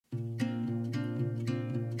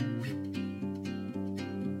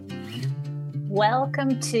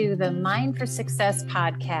Welcome to the Mind for Success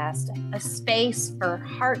podcast, a space for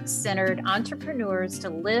heart-centered entrepreneurs to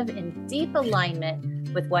live in deep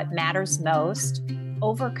alignment with what matters most,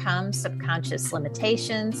 overcome subconscious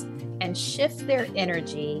limitations, and shift their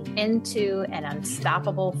energy into an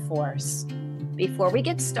unstoppable force. Before we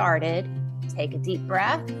get started, take a deep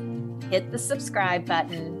breath, hit the subscribe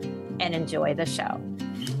button, and enjoy the show.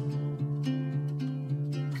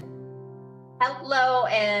 Hello,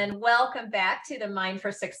 and welcome back to the Mind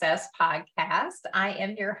for Success podcast. I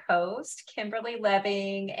am your host, Kimberly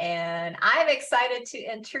Leving, and I'm excited to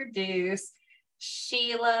introduce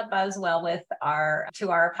Sheila Buswell to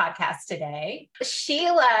our podcast today.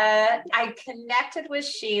 Sheila, I connected with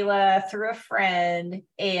Sheila through a friend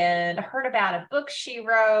and heard about a book she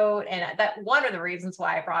wrote, and that one of the reasons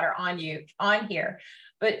why I brought her on here.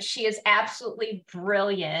 But she is absolutely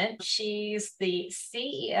brilliant. She's the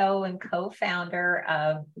CEO and co-founder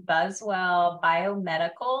of Buswell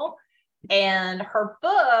Biomedical. And her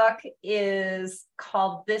book is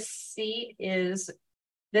called This Seat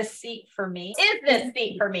for Me. Is this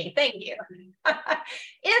seat for me? Thank you.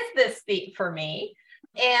 Is this seat for me?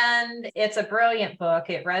 And it's a brilliant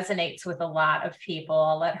book. It resonates with a lot of people.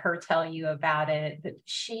 I'll let her tell you about it. But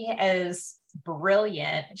she is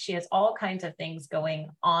brilliant. She has all kinds of things going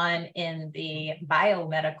on in the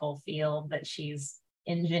biomedical field that she's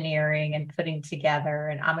engineering and putting together.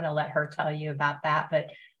 And I'm going to let her tell you about that. But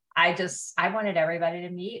I wanted everybody to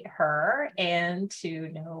meet her and to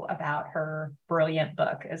know about her brilliant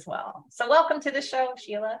book as well. So welcome to the show,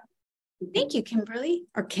 Sheila. Thank you, Kimberly,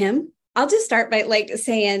 or Kim. I'll just start by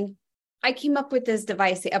saying I came up with this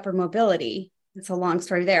device, the upper mobility. It's a long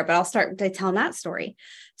story there, but I'll start by telling that story.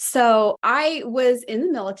 So I was in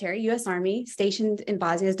the military, U.S. Army, stationed in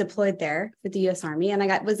Bosnia, was deployed there with the U.S. Army, and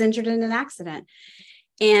I was injured in an accident.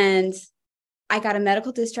 And I got a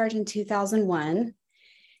medical discharge in 2001,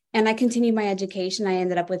 and I continued my education. I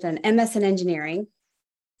ended up with an MS in engineering,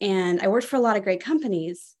 and I worked for a lot of great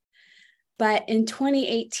companies. But in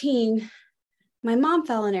 2018, my mom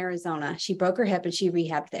fell in Arizona. She broke her hip and she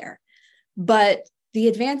rehabbed there. But the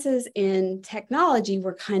advances in technology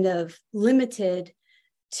were kind of limited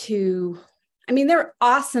to, there are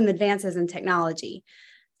awesome advances in technology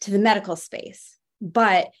to the medical space.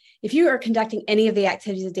 But if you are conducting any of the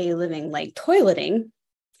activities of daily living, like toileting,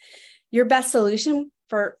 your best solution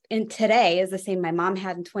in today is the same my mom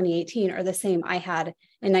had in 2018 or the same I had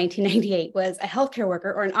in 1998, was a healthcare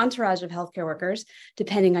worker or an entourage of healthcare workers,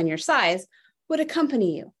 depending on your size, would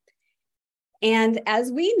accompany you. And as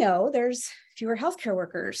we know, there's fewer healthcare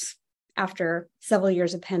workers after several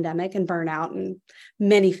years of pandemic and burnout and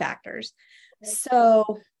many factors.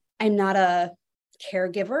 So I'm not a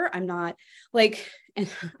caregiver. I'm not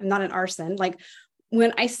an arson. Like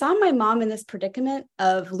when I saw my mom in this predicament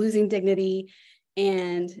of losing dignity,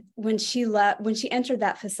 and when she entered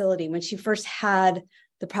that facility, when she first had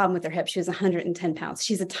the problem with her hip, she was 110 pounds.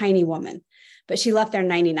 She's a tiny woman, but she left there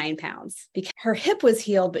 99 pounds because her hip was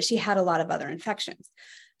healed, but she had a lot of other infections.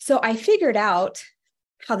 So I figured out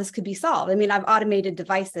how this could be solved. I've automated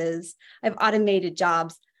devices. I've automated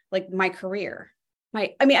jobs, like my career.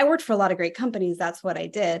 I worked for a lot of great companies. That's what I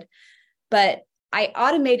did. But I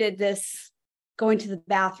automated this going to the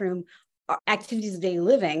bathroom, activities of daily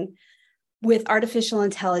living with artificial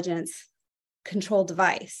intelligence controlled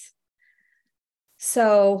device.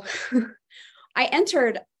 So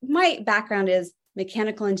my background is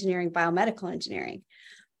mechanical engineering, biomedical engineering,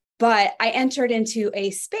 but I entered into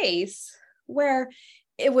a space where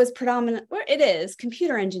it is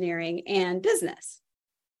computer engineering and business.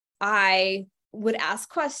 I would ask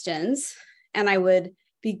questions and I would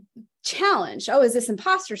be challenged. Oh, is this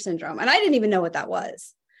imposter syndrome? And I didn't even know what that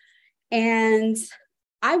was. And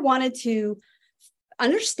I wanted to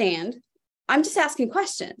understand. I'm just asking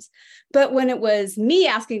questions. But when it was me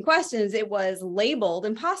asking questions, it was labeled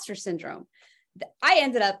imposter syndrome. I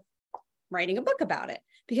ended up writing a book about it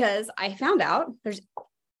because I found out there's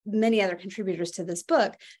many other contributors to this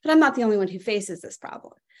book, but I'm not the only one who faces this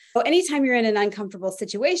problem. So anytime you're in an uncomfortable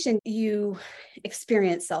situation, you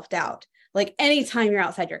experience self-doubt, like anytime you're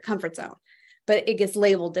outside your comfort zone, but it gets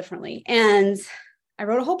labeled differently. And I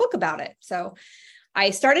wrote a whole book about it. So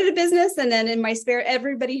I started a business, and then in my spare,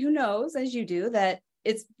 everybody who knows, as you do, that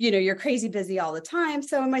it's, you're crazy busy all the time.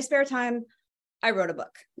 So in my spare time, I wrote a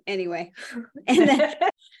book anyway. And then,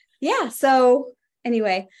 so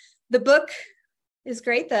anyway, the book is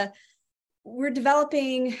great. We're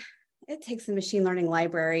developing, it takes a machine learning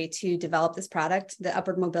library to develop this product, the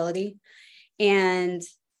upward mobility, and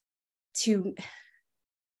to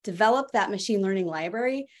develop that machine learning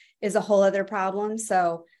library is a whole other problem.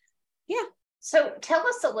 So So tell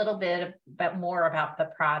us a little bit about more about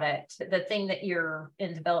the product, the thing that you're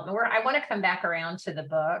in development. Where I want to come back around to the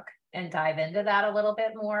book and dive into that a little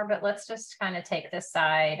bit more, but let's just kind of take this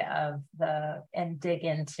side of and dig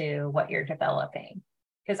into what you're developing.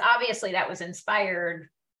 Because obviously that was inspired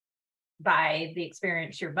by the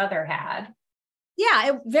experience your mother had. Yeah,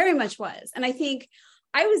 it very much was. And I think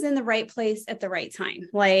I was in the right place at the right time.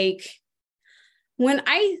 Like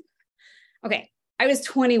I was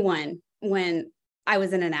 21 when I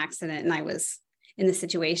was in an accident and I was in the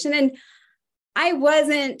situation. And I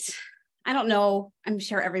don't know, I'm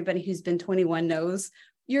sure everybody who's been 21 knows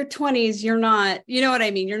your 20s, you're not, you know what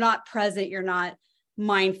I mean? You're not present. You're not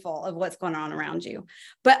mindful of what's going on around you.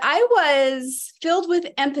 But I was filled with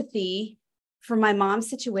empathy for my mom's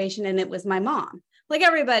situation. And it was my mom. Like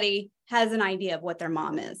everybody has an idea of what their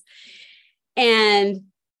mom is. And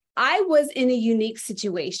I was in a unique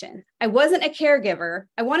situation. I wasn't a caregiver.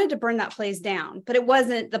 I wanted to burn that place down, but it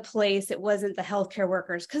wasn't the place. It wasn't the healthcare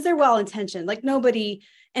workers because they're well-intentioned. Like nobody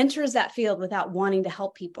enters that field without wanting to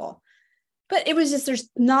help people. But it was just, there's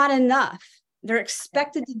not enough. They're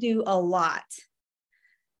expected to do a lot.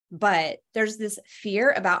 But there's this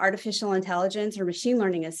fear about artificial intelligence, or machine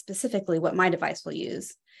learning is specifically what my device will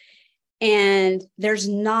use. And there's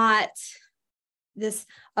not this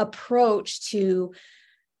approach to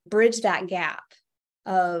bridge that gap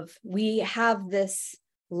of, we have this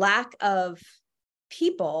lack of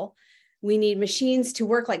people. We need machines to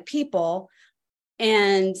work like people,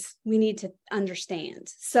 and we need to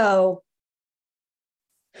understand. So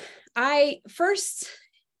I first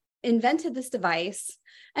invented this device,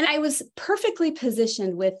 and I was perfectly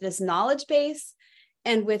positioned with this knowledge base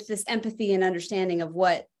and with this empathy and understanding of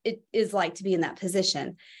what it is like to be in that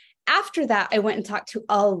position. After that, I went and talked to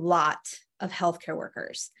a lot of healthcare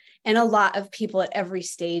workers and a lot of people at every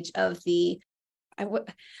stage of I want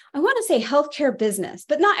to say healthcare business,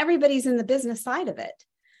 but not everybody's in the business side of it.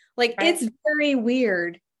 Like right. It's very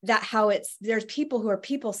weird that there's people who are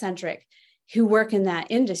people-centric who work in that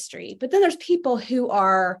industry, but then there's people who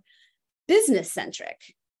are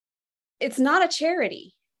business-centric. It's not a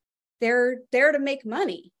charity. They're there to make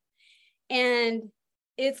money. And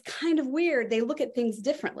it's kind of weird. They look at things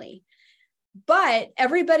differently, but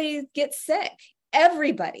everybody gets sick,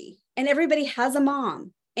 everybody, and everybody has a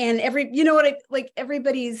mom, and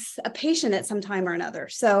everybody's a patient at some time or another.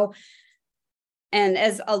 So, and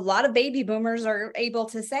as a lot of baby boomers are able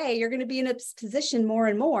to say, you're going to be in a position more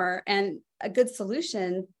and more, and a good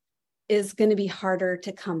solution is going to be harder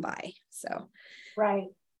to come by. So, right.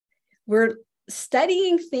 We're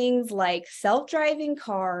studying things like self-driving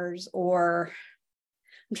cars, or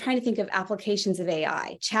I'm trying to think of applications of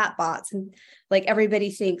AI, chatbots, and like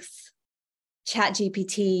everybody thinks Chat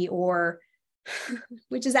GPT, or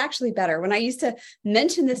which is actually better. When I used to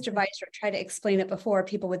mention this device or try to explain it before,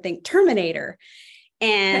 people would think Terminator,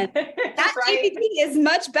 and that right. GPT is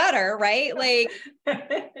much better, right? Like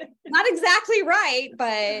not exactly right,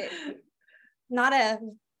 but not a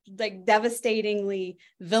like devastatingly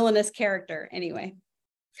villainous character anyway.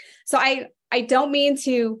 So I don't mean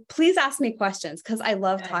to, please ask me questions because I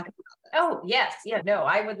love talking about this. Oh, yes. Yeah, no,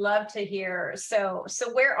 I would love to hear. So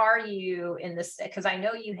where are you in this? Because I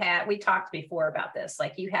know we talked before about this,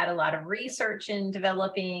 like you had a lot of research in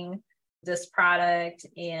developing this product,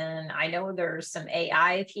 and I know there's some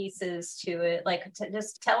AI pieces to it. Like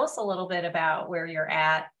just tell us a little bit about where you're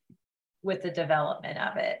at with the development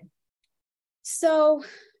of it. So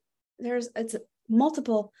it's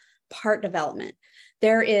multiple part development.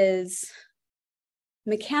 There is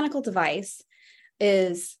mechanical device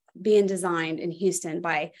is being designed in Houston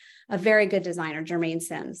by a very good designer, Jermaine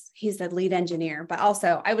Sims. He's the lead engineer, but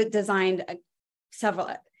also I would design several.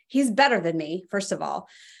 He's better than me, first of all,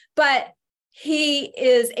 but he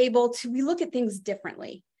is able to, we look at things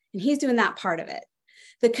differently, and he's doing that part of it.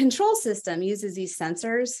 The control system uses these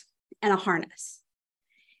sensors and a harness.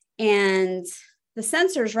 And the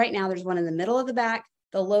sensors right now, there's one in the middle of the back,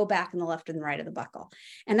 the low back, and the left and the right of the buckle.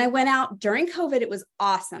 And I went out during COVID. It was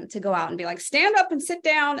awesome to go out and be like, stand up and sit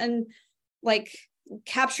down and like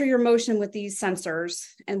capture your motion with these sensors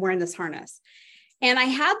and wearing this harness. And I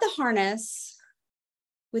had the harness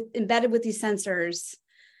embedded with these sensors.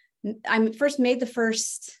 I first made the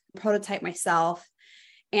first prototype myself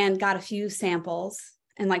and got a few samples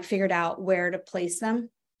and like figured out where to place them.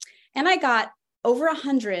 And I got over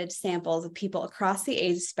 100 samples of people across the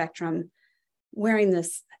age spectrum wearing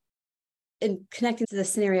this and connecting to the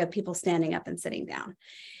scenario of people standing up and sitting down.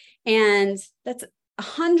 And that's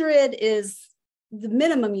 100 is the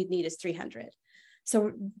minimum you'd need is 300.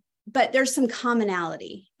 So, but there's some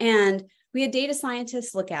commonality, and we had data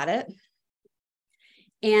scientists look at it.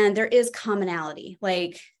 And there is commonality.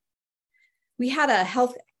 Like we had a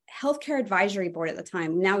healthcare advisory board at the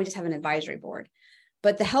time. Now we just have an advisory board.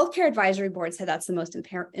 But the healthcare advisory board said that's the most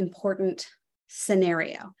important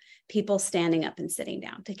scenario, people standing up and sitting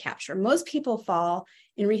down to capture. Most people fall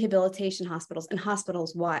in rehabilitation hospitals and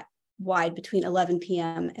hospitals wide between 11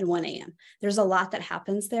 p.m. and 1 a.m. There's a lot that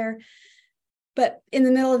happens there. But in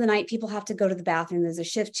the middle of the night, people have to go to the bathroom. There's a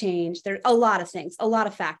shift change. There's a lot of things, a lot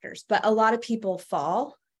of factors, but a lot of people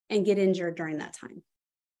fall and get injured during that time.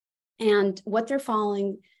 And what they're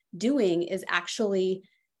doing is actually,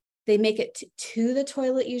 they make it to the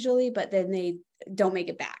toilet usually, but then they don't make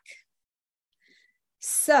it back.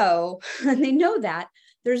 So they know that.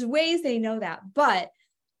 There's ways they know that, but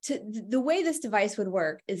the way this device would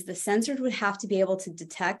work is the sensors would have to be able to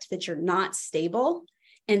detect that you're not stable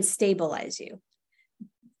and stabilize you.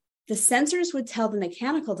 The sensors would tell the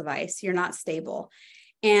mechanical device you're not stable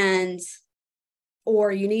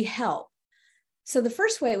or you need help. So the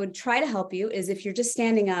first way it would try to help you is if you're just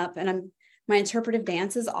standing up, and my interpretive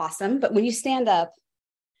dance is awesome, but when you stand up,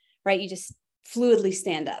 right, you just fluidly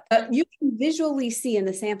stand up. But you can visually see in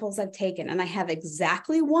the samples I've taken, and I have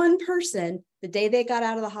exactly one person, the day they got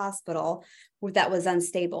out of the hospital, that was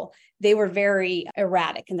unstable. They were very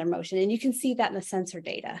erratic in their motion, and you can see that in the sensor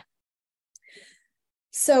data.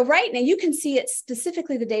 So right now you can see it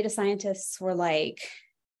specifically, the data scientists were like,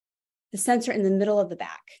 the sensor in the middle of the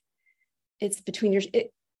back. It's between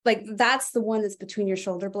that's the one that's between your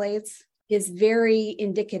shoulder blades, is very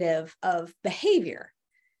indicative of behavior.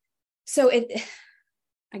 So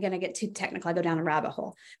again, I get too technical, I go down a rabbit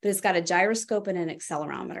hole, but it's got a gyroscope and an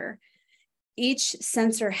accelerometer. Each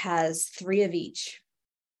sensor has 3 of each,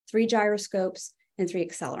 3 gyroscopes and 3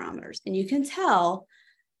 accelerometers. And you can tell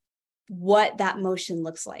what that motion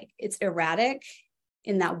looks like. It's erratic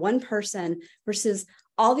in that one person versus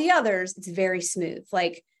all the others. It's very smooth.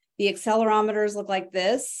 Like the accelerometers look like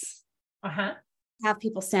this. Have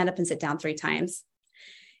people stand up and sit down 3 times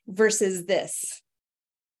versus this.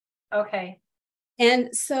 Okay.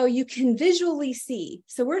 And so you can visually see.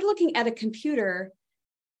 So we're looking at a computer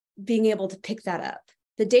being able to pick that up.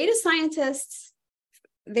 The data scientists,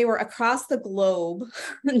 they were across the globe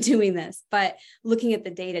doing this, but looking at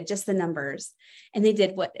the data, just the numbers. And they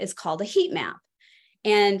did what is called a heat map.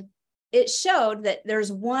 And it showed that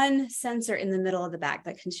there's one sensor in the middle of the back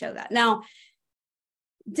that can show that. Now,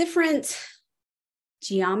 different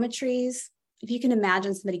geometries, if you can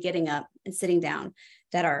imagine somebody getting up and sitting down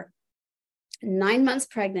that are 9 months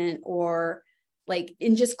pregnant, or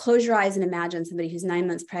and just close your eyes and imagine somebody who's 9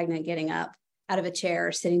 months pregnant getting up out of a chair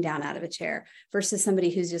or sitting down out of a chair versus somebody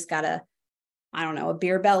who's just got a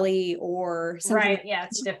beer belly or something. Right. Yeah,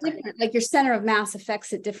 it's different. Like your center of mass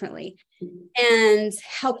affects it differently. And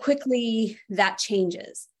how quickly that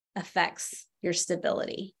changes affects your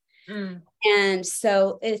stability. And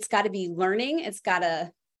so it's got to be learning. It's got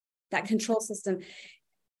that control system.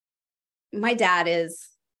 My dad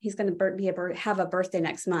he's going to have a birthday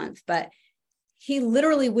next month, but he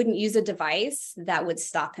literally wouldn't use a device that would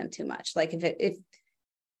stop him too much. Like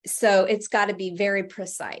so it's got to be very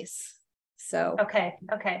precise. So,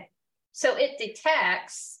 okay. So it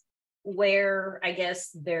detects where, I guess,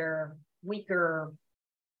 they're weaker,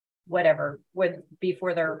 whatever,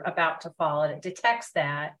 before they're about to fall, and it detects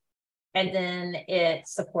that, and then it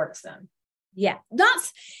supports them. Yeah.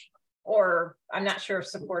 Or I'm not sure if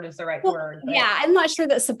support is the right word. But yeah, I'm not sure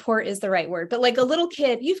that support is the right word, but like a little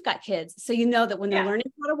kid, you've got kids. So you know that when they're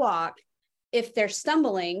learning how to walk, if they're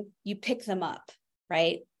stumbling, you pick them up,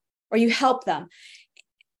 right? Or you help them.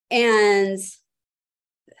 And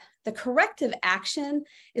the corrective action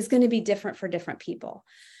is going to be different for different people.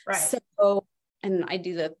 Right. So, and I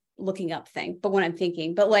do the looking up thing, but when I'm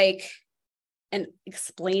thinking, and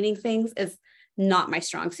explaining things is not my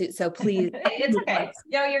strong suit. So please. It's okay.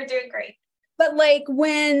 No, you're doing great. But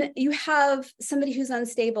when you have somebody who's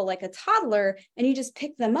unstable, like a toddler, and you just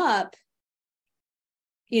pick them up,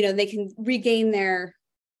 they can regain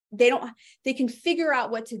they can figure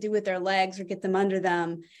out what to do with their legs or get them under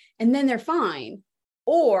them, and then they're fine.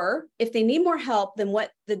 Or if they need more help than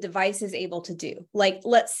what the device is able to do,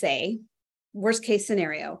 let's say, worst case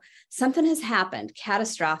scenario, something has happened,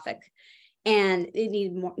 catastrophic, and it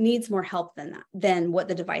needs more help than what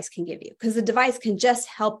the device can give you, because the device can just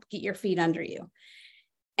help get your feet under you.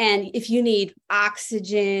 And if you need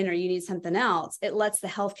oxygen or you need something else, it lets the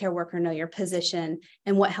healthcare worker know your position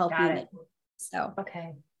and what help you need. So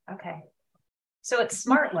okay. So it's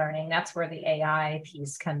smart learning. That's where the AI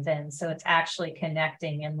piece comes in. So it's actually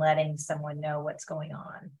connecting and letting someone know what's going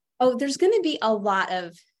on. Oh, there's going to be a lot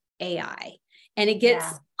of AI, and it gets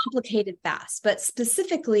complicated fast. But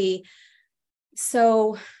specifically,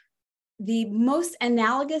 So the most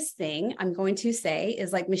analogous thing I'm going to say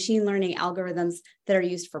is like machine learning algorithms that are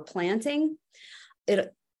used for planting.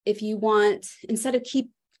 If you want, instead of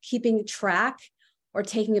keeping track or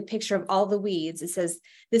taking a picture of all the weeds, it says,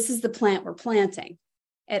 this is the plant we're planting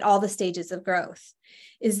at all the stages of growth.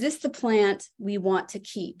 Is this the plant we want to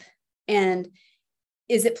keep? And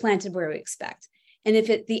is it planted where we expect? And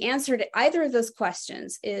if the answer to either of those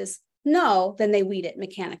questions is no, then they weed it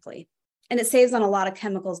mechanically. And it saves on a lot of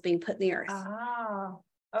chemicals being put in the earth. Oh,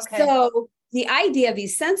 okay. So the idea of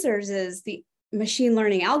these sensors is the machine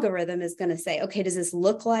learning algorithm is going to say, okay, does this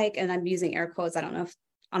look like, and I'm using air quotes, I don't know if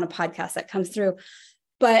on a podcast that comes through,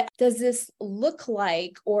 but does this look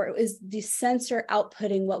like, or is the sensor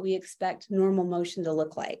outputting what we expect normal motion to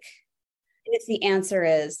look like? And if the answer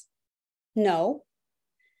is no,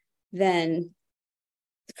 then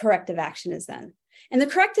the corrective action is then. And the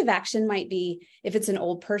corrective action might be, if it's an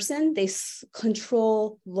old person, they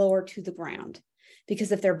control lower to the ground,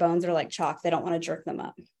 because if their bones are like chalk, they don't want to jerk them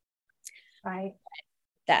up. Right.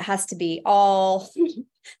 That has to be all.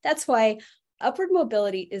 That's why upward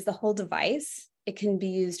mobility is the whole device. It can be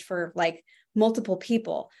used for like multiple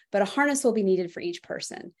people, but a harness will be needed for each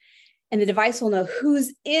person. And the device will know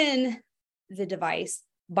who's in the device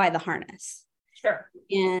by the harness. Sure.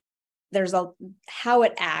 And there's how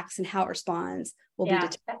it acts and how it responds will be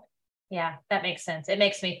determined. Yeah, that makes sense. It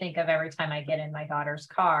makes me think of every time I get in my daughter's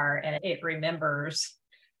car and it remembers.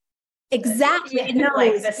 Exactly. It knows,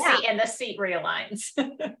 like the seat, and the seat realigns.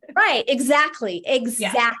 Right. Exactly.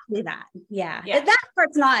 That. Yeah. That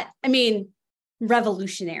part's not,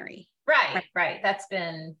 revolutionary. Right. That's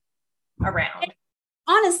been around.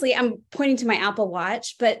 Honestly, I'm pointing to my Apple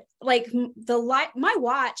Watch, but like my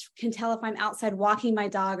watch can tell if I'm outside walking my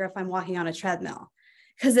dog or if I'm walking on a treadmill,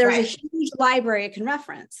 because there's a huge library it can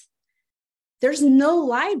reference. There's no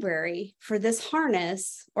library for this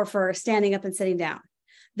harness or for standing up and sitting down.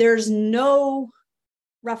 There's no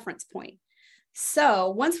reference point. So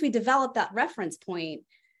once we develop that reference point,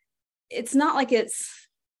 it's not like it's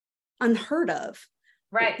unheard of.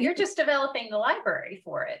 Right. You're just developing the library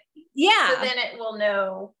for it. Yeah. So then it will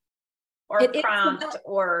know or prompt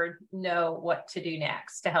or know what to do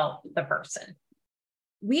next to help the person.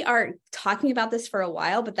 We are talking about this for a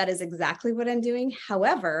while, but that is exactly what I'm doing.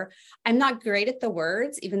 However, I'm not great at the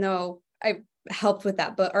words, even though I helped with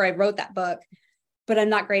that book, or I wrote that book, but I'm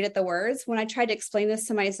not great at the words. When I tried to explain this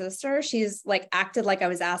to my sister, she's like acted like I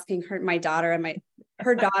was asking my daughter and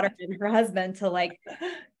her daughter and her husband to like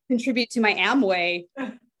contribute to my Amway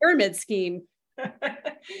pyramid scheme.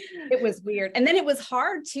 It was weird. And then it was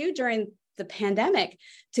hard too during the pandemic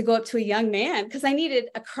to go up to a young man, because I needed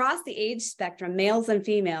across the age spectrum, males and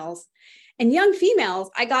females. And young females,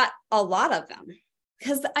 I got a lot of them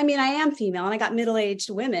because I am female and I got middle-aged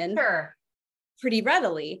women pretty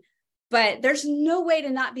readily. But there's no way to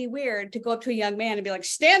not be weird to go up to a young man and be like,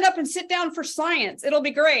 stand up and sit down for science. It'll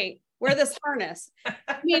be great. Wear this harness.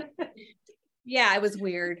 Yeah, it was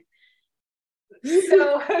weird.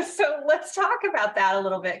 So let's talk about that a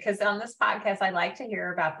little bit, because on this podcast, I like to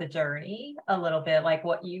hear about the journey a little bit, like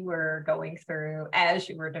what you were going through as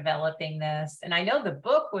you were developing this. And I know the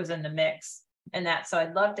book was in the mix and that, so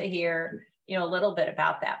I'd love to hear, a little bit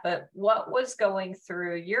about that. But what was going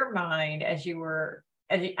through your mind as you were,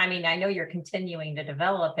 I know you're continuing to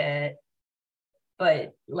develop it,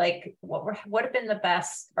 but like what have been the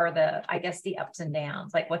best, or the ups and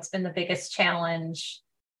downs? Like what's been the biggest challenge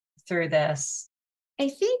through this? I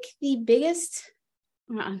think the biggest,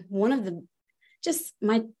 just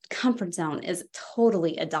my comfort zone is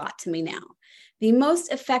totally a dot to me now. The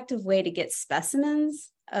most effective way to get specimens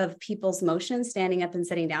of people's motion, standing up and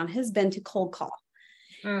sitting down, has been to cold call.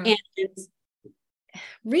 And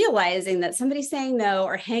realizing that somebody saying no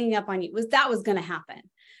or hanging up on you was going to happen.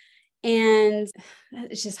 And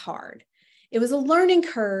it's just hard. It was a learning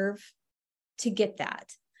curve to get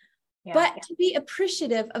that. But to be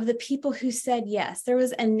appreciative of the people who said yes. There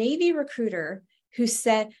was a Navy recruiter who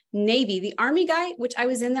said, the Army guy, which I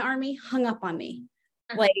was in the Army, hung up on me.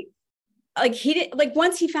 Like he did, like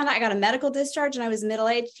once he found out I got a medical discharge and I was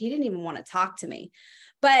middle-aged, he didn't even want to talk to me.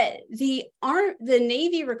 But the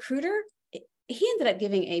Navy recruiter, he ended up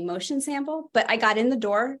giving a motion sample, but I got in the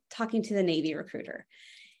door talking to the Navy recruiter.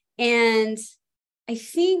 And I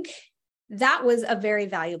think that was a very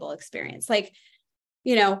valuable experience. Like,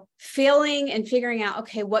 failing and figuring out,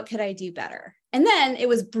 okay, what could I do better? And then it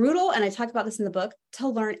was brutal. And I talk about this in the book, to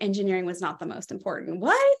learn engineering was not the most important.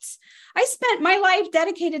 What? I spent my life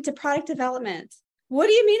dedicated to product development. What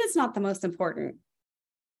do you mean it's not the most important?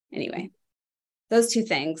 Anyway, those two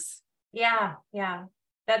things. Yeah.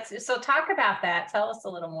 So talk about that. Tell us a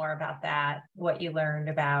little more about that, what you learned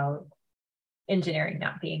about engineering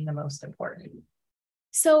not being the most important.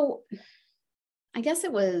 So I guess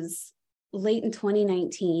it was late in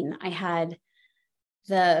 2019, I had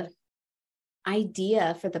the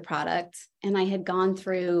idea for the product, and I had gone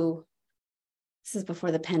through, this is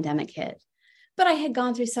before the pandemic hit, but I had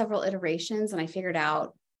gone through several iterations, and I figured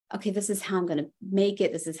out, okay, this is how I'm going to make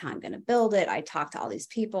it. This is how I'm going to build it. I talked to all these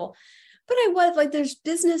people, but I was like, there's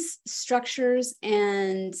business structures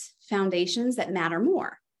and foundations that matter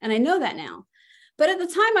more. And I know that now. But at the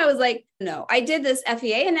time I was like, no, I did this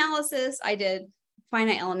FEA analysis. I did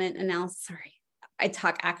finite element analysis. Sorry, I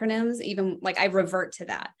talk acronyms, even like I revert to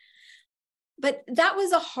that. But that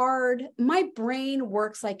was my brain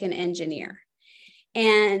works like an engineer.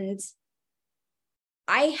 And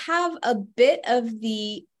I have a bit of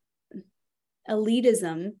the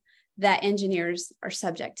elitism that engineers are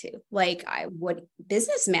subject to. Like what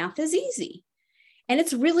business math is easy, and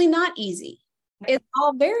it's really not easy. It's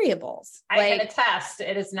all variables. I can attest,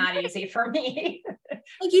 it is not easy for me.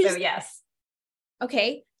 So yes.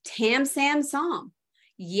 Okay. Tam, Sam, Som.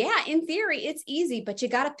 Yeah. In theory, it's easy, but you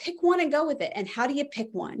got to pick one and go with it. And how do you pick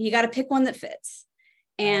one? You got to pick one that fits.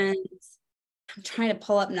 And I'm trying to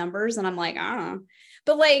pull up numbers, and I'm like, I don't know.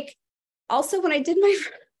 But like, also when I did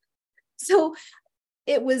so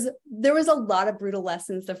there was a lot of brutal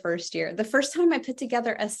lessons the first year. The first time I put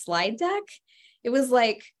together a slide deck, it was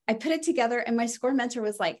like, I put it together and my score mentor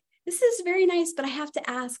was like, this is very nice, but I have to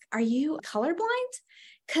ask, are you colorblind?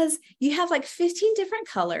 Because you have like 15 different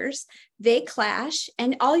colors, they clash,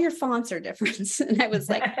 and all your fonts are different. And I was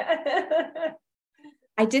like,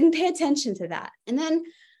 I didn't pay attention to that. And then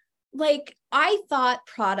like, I thought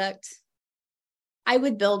product, I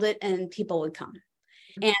would build it and people would come.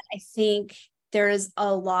 And I think there's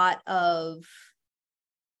a lot of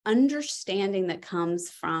understanding that comes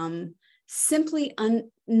from simply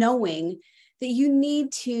knowing that you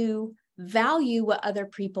need to value what other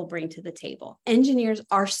people bring to the table. Engineers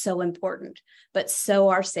are so important, but so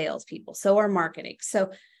are salespeople, so are marketing.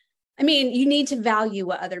 So, I mean, you need to value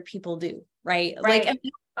what other people do, right? Right. Like,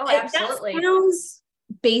 oh, absolutely. That sounds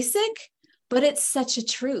basic, but it's such a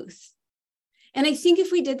truth. And I think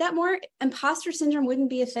if we did that more, imposter syndrome wouldn't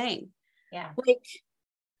be a thing. Yeah. Like,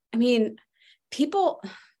 I mean, people,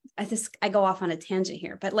 I go off on a tangent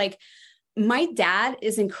here, but like, my dad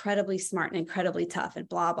is incredibly smart and incredibly tough and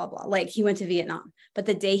blah, blah, blah. Like he went to Vietnam, but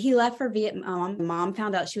the day he left for Vietnam, mom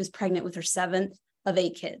found out she was pregnant with her 7th of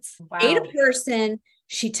 8 kids. Wow. 8 a person.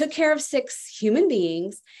 She took care of 6 human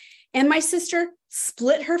beings. And my sister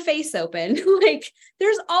split her face open. Like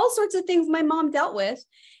there's all sorts of things my mom dealt with.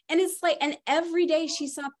 And it's like, and every day she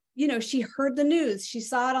saw, she heard the news, she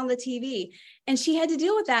saw it on the TV, and she had to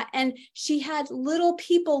deal with that. And she had little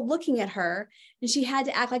people looking at her, and she had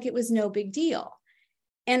to act like it was no big deal.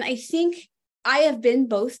 And I think I have been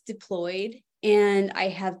both deployed, and I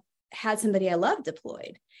have had somebody I love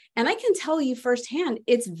deployed. And I can tell you firsthand,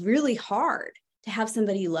 it's really hard to have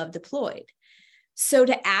somebody you love deployed. So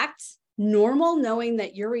to act normal, knowing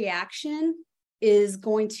that your reaction is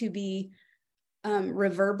going to be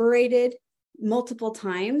reverberated multiple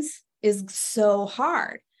times is so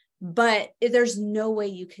hard, but there's no way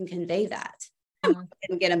you can convey that. I'm not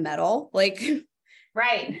gonna get a medal, like,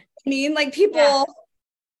 right. I mean, like people,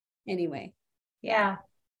 anyway. Yeah.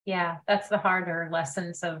 That's the harder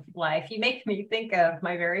lessons of life. You make me think of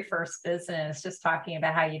my very first business, just talking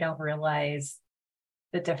about how you don't realize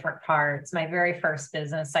the different parts. My very first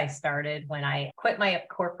business I started when I quit my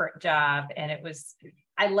corporate job, and it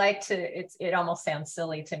almost sounds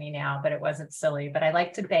silly to me now, but it wasn't silly, but I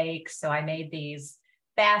like to bake. So I made these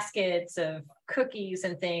baskets of cookies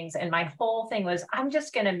and things. And my whole thing was, I'm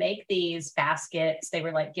just going to make these baskets. They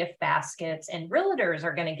were like gift baskets, and realtors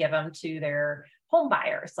are going to give them to their home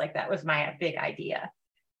buyers. Like that was my big idea.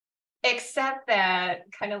 Except that,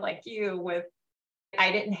 kind of like you,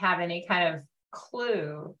 I didn't have any kind of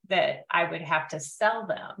clue that I would have to sell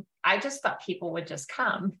them. I just thought people would just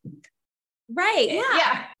come. Right.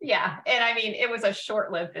 Yeah. And I mean, it was a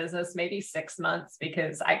short-lived business, maybe 6 months,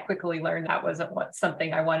 because I quickly learned that wasn't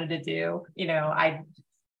something I wanted to do. I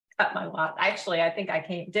cut my lot. Actually, I think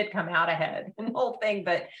I did come out ahead in the whole thing,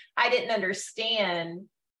 but I didn't understand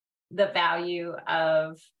the value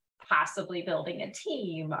of possibly building a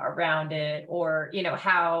team around it, or,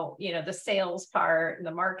 how, the sales part and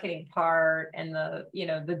the marketing part and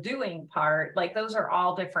the doing part, like those are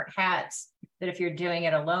all different hats that if you're doing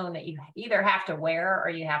it alone, that you either have to wear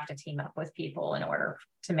or you have to team up with people in order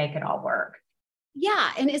to make it all work.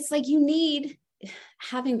 Yeah. And it's like,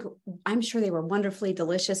 I'm sure they were wonderfully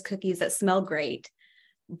delicious cookies that smell great,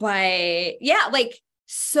 but yeah, like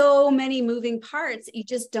so many moving parts you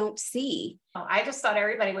just don't see. Oh, I just thought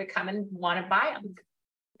everybody would come and want to buy them.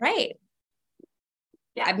 Right.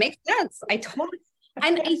 Yeah. It makes sense. And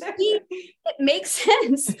I think it makes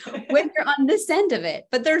sense when you're on this end of it,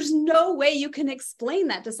 but there's no way you can explain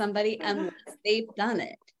that to somebody unless they've done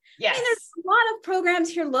it. Yes. I mean, there's a lot of programs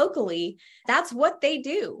here locally. That's what they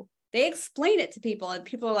do. They explain it to people and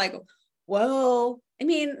people are like, well, I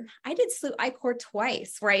mean, I did SLU I-Corps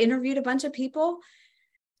twice where I interviewed a bunch of people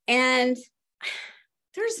and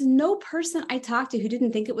there's no person I talked to who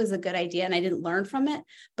didn't think it was a good idea and I didn't learn from it.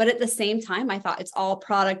 But at the same time, I thought it's all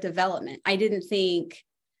product development. I didn't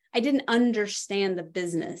understand the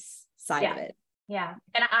business side of it. Yeah.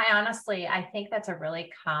 And I think that's a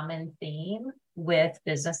really common theme with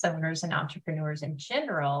business owners and entrepreneurs in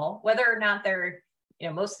general, whether or not they're,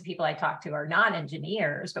 most of the people I talk to are not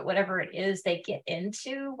engineers, but whatever it is, they get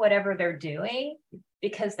into whatever they're doing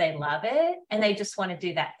because they love it and they just want to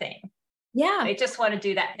do that thing. Yeah. They just want to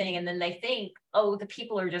do that thing. And then they think, oh, the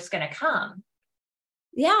people are just going to come.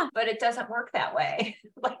 Yeah. But it doesn't work that way.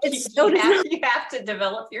 Like you have to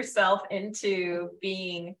develop yourself into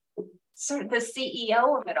being sort of the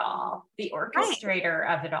CEO of it all, the orchestrator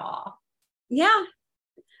of it all. Yeah.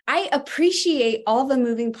 I appreciate all the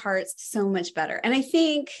moving parts so much better. And I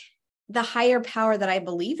think the higher power that I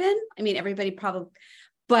believe in, I mean, everybody probably,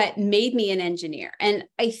 but made me an engineer. And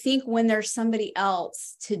I think when there's somebody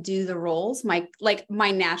else to do the roles, my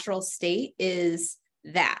natural state is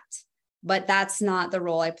that, but that's not the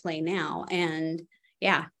role I play now. And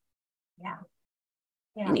yeah.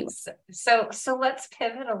 Anyway. So let's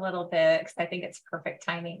pivot a little bit because I think it's perfect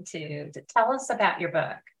timing to tell us about your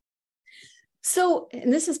book. So,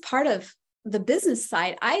 and this is part of the business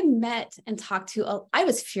side. I met and talked to, I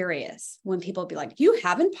was furious when people would be like, you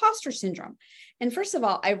have imposter syndrome. And first of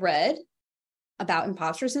all, I read about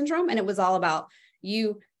imposter syndrome and it was all about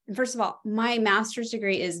you. And first of all, my master's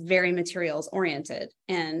degree is very materials oriented.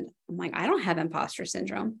 And I'm like, I don't have imposter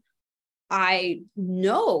syndrome. I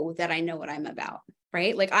know that I know what I'm about,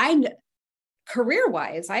 right? Like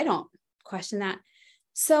career-wise, I don't question that.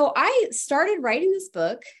 So I started writing this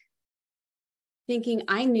book thinking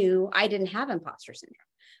I knew I didn't have imposter syndrome.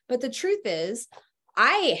 But the truth is,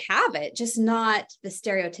 I have it, just not the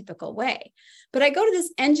stereotypical way. But I go to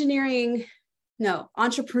this entrepreneurship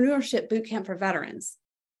boot camp for veterans.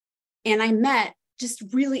 And I met just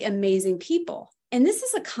really amazing people. And this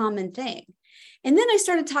is a common thing. And then I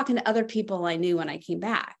started talking to other people I knew when I came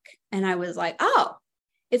back. And I was like, oh,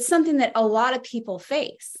 it's something that a lot of people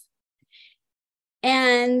face.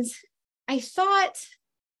 And I thought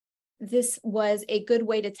this was a good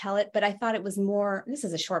way to tell it, but I thought it was this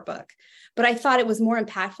is a short book, but I thought it was more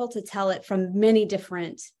impactful to tell it from many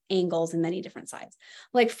different angles and many different sides.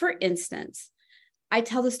 Like, for instance, I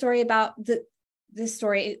tell the story about this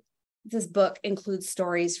book includes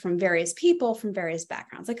stories from various people from various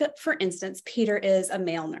backgrounds. Like, for instance, Peter is a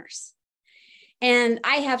male nurse. And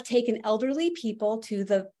I have taken elderly people to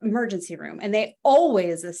the emergency room and they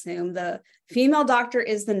always assume the female doctor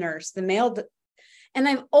is the nurse, the male. And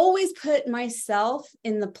I've always put myself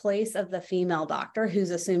in the place of the female doctor who's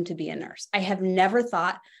assumed to be a nurse. I have never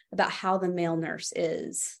thought about how the male nurse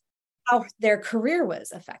is, how their career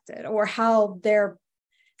was affected or how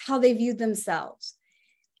they viewed themselves.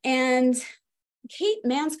 And Kate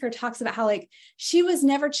Mansker talks about how she was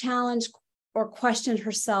never challenged or questioned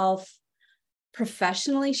herself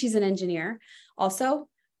professionally. She's an engineer also,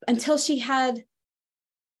 until she had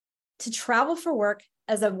to travel for work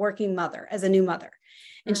as a working mother, as a new mother.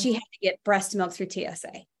 And she had to get breast milk through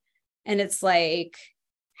TSA. And it's like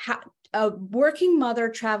a working mother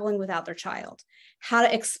traveling without their child, how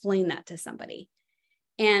to explain that to somebody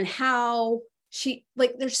and how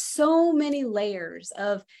there's so many layers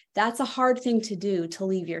of that's a hard thing to do, to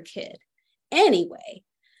leave your kid anyway.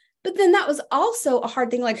 But then that was also a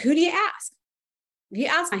hard thing. Like, who do you ask? You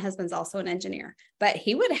ask, my husband's also an engineer, but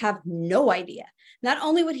he would have no idea. Not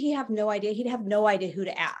only would he have no idea, he'd have no idea who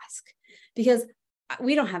to ask because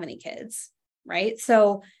we don't have any kids, right?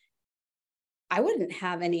 So I wouldn't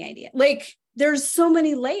have any idea. Like, there's so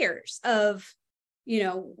many layers of,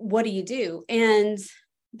 what do you do? And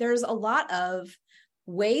there's a lot of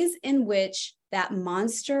ways in which that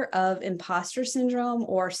monster of imposter syndrome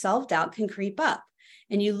or self-doubt can creep up.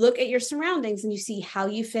 And you look at your surroundings and you see how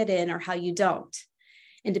you fit in or how you don't.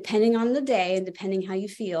 And depending on the day and depending how you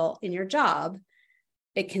feel in your job,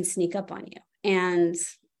 it can sneak up on you. And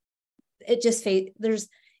it just in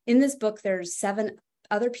this book, there's 7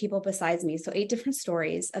 other people besides me. So 8 different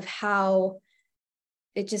stories of how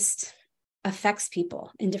it just affects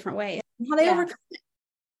people in different ways and how they overcome it.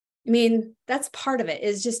 I mean, that's part of it,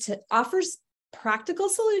 is just to offers practical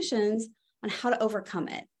solutions on how to overcome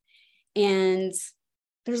it. And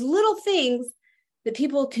there's little things that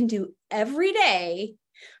people can do every day,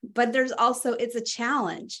 but there's also, it's a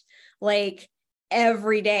challenge, like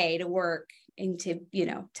every day to work and to,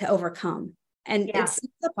 to overcome. And it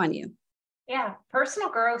sneaks up on you. Yeah. Personal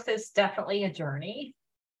growth is definitely a journey.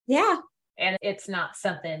 Yeah. And it's not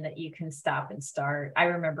something that you can stop and start. I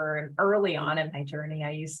remember early on in my journey,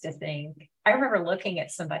 I used to think, I remember looking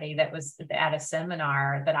at somebody that was at a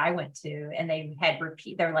seminar that I went to, and they had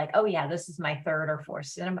they're like, oh yeah, this is my third or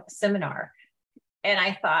fourth seminar. And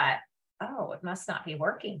I thought, oh, it must not be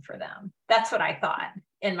working for them. That's what I thought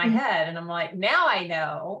in my head. And I'm like, now I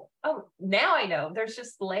know there's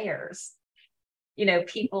just layers.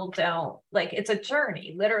 People don't it's a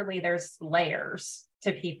journey. Literally, there's layers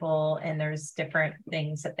to people, and there's different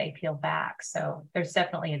things that they peel back. So there's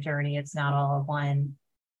definitely a journey. It's not all one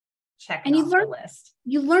check off the list.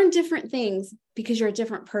 You learn different things because you're a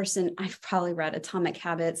different person. I've probably read Atomic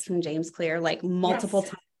Habits from James Clear like multiple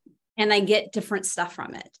times, and I get different stuff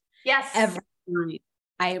from it. Yes. Every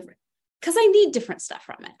time. Because I need different stuff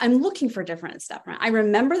from it. I'm looking for different stuff from it. I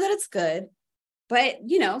remember that it's good, but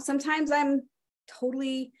sometimes I'm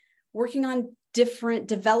totally working on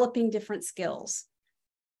developing different skills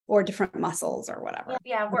or different muscles or whatever.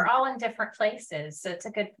 Yeah, we're all in different places. So it's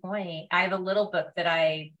a good point. I have a little book that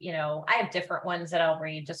I have different ones that I'll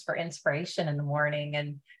read just for inspiration in the morning.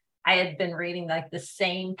 And I had been reading like the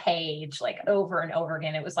same page like over and over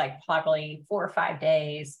again. It was like probably 4 or 5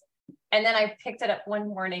 days. And then I picked it up one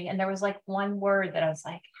morning, and there was like one word that I was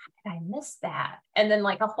like, how did I miss that? And then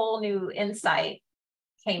like a whole new insight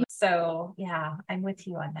came. So yeah, I'm with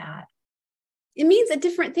you on that. It means a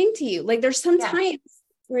different thing to you. Like there's some times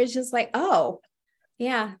where it's just like, oh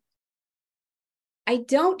yeah. I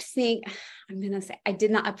don't think I'm going to say I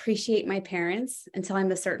did not appreciate my parents until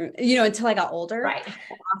I'm until I got older, right?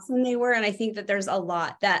 How awesome they were. And I think that there's a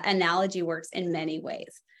lot, that analogy works in many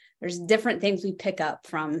ways. There's different things we pick up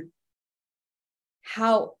from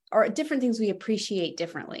or different things we appreciate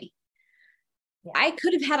differently. Yeah. I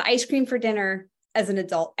could have had ice cream for dinner as an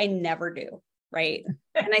adult. I never do. Right.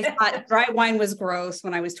 And I thought dry wine was gross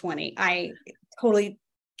when I was 20. I totally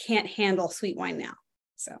can't handle sweet wine now.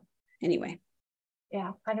 So anyway.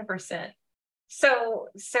 Yeah, 100%. So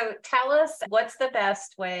tell us, what's the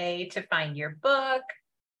best way to find your book,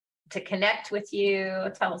 to connect with you?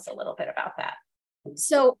 Tell us a little bit about that.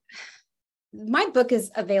 So my book is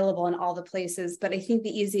available in all the places, but I think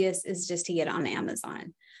the easiest is just to get on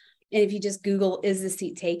Amazon. And if you just Google, is the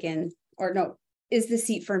seat taken? Or no, is the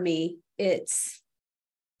seat for me? It's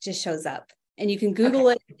just shows up, and you can Google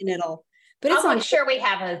it and I'll make sure we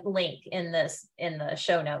have a link in the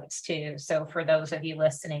show notes too. So for those of you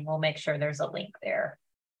listening, we'll make sure there's a link there.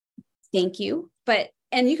 Thank you.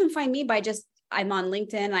 And you can find me by I'm on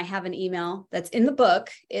LinkedIn. I have an email that's in the book.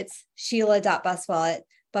 It's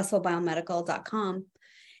sheila.buswell@buswellbiomedical.com.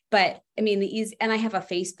 But I mean, and I have a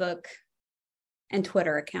Facebook and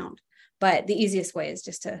Twitter account, but the easiest way is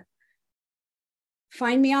just to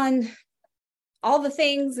find me on all the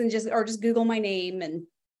things and just Google my name and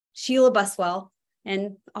Sheila Buswell,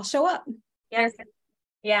 and I'll show up. Yes.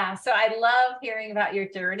 Yeah. So I love hearing about your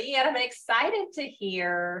journey, and I'm excited to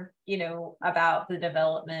hear, about the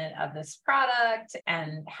development of this product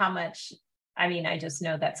and how much, I just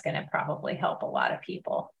know that's going to probably help a lot of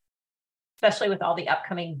people, especially with all the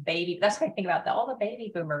upcoming baby. That's what I think about, all the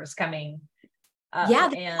baby boomers coming up. Yeah.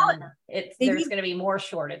 And there's going to be more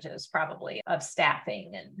shortages probably of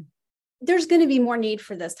staffing, and there's going to be more need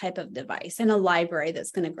for this type of device and a library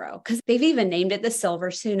that's going to grow, because they've even named it the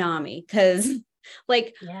silver tsunami, because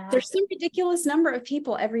there's some ridiculous number of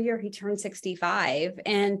people every year who turn 65.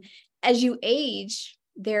 And as you age,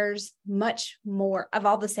 there's much more. Of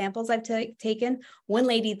all the samples I've taken, one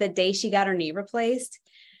lady, the day she got her knee replaced,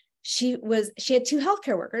 she had 2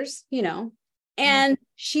 healthcare workers, and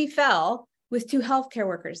she fell with 2 healthcare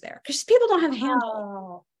workers there because people don't have a handle.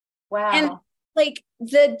 Oh, wow. And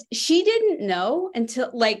she didn't know until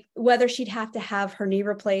whether she'd have to have her knee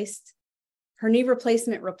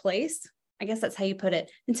replacement replaced. I guess that's how you put it,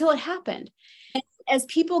 until it happened. And as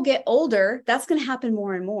people get older, that's going to happen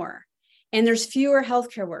more and more. And there's fewer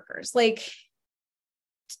healthcare workers.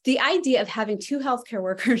 The idea of having 2 healthcare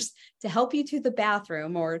workers to help you to the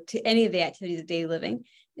bathroom or to any of the activities of daily living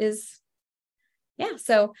is,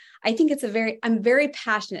 so I think I'm very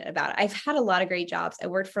passionate about it. I've had a lot of great jobs. I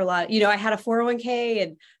worked for a lot, I had a 401k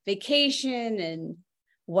and vacation and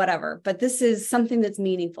whatever, but this is something that's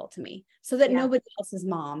meaningful to me, so that nobody else's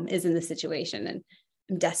mom is in this situation. And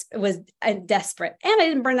I'm desperate, and I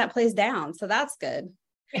didn't burn that place down. So that's good.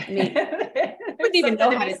 wouldn't even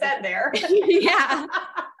know how to be said there. Yeah.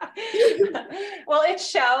 Well, it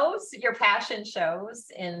shows, your passion shows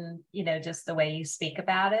in, just the way you speak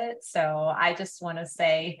about it. So I just want to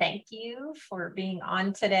say thank you for being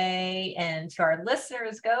on today. And to our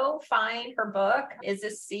listeners, go find her book, Is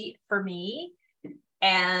This Seat for Me?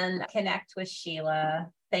 And connect with Sheila.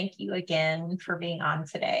 Thank you again for being on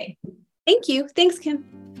today. Thank you. Thanks, Kim.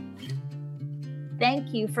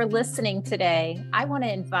 Thank you for listening today. I want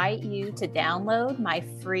to invite you to download my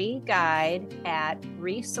free guide at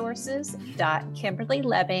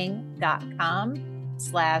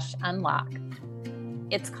resources.kimberlyleving.com/unlock.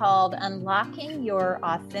 It's called Unlocking Your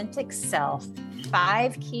Authentic Self,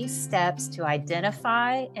 5 Key Steps to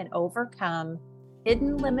Identify and Overcome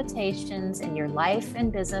Hidden Limitations in Your Life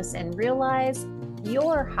and Business and Realize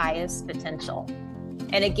Your Highest Potential.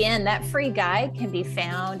 And again, that free guide can be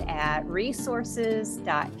found at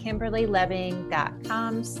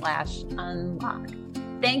resources.kimberlyleving.com/unlock.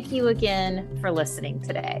 Thank you again for listening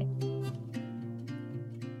today.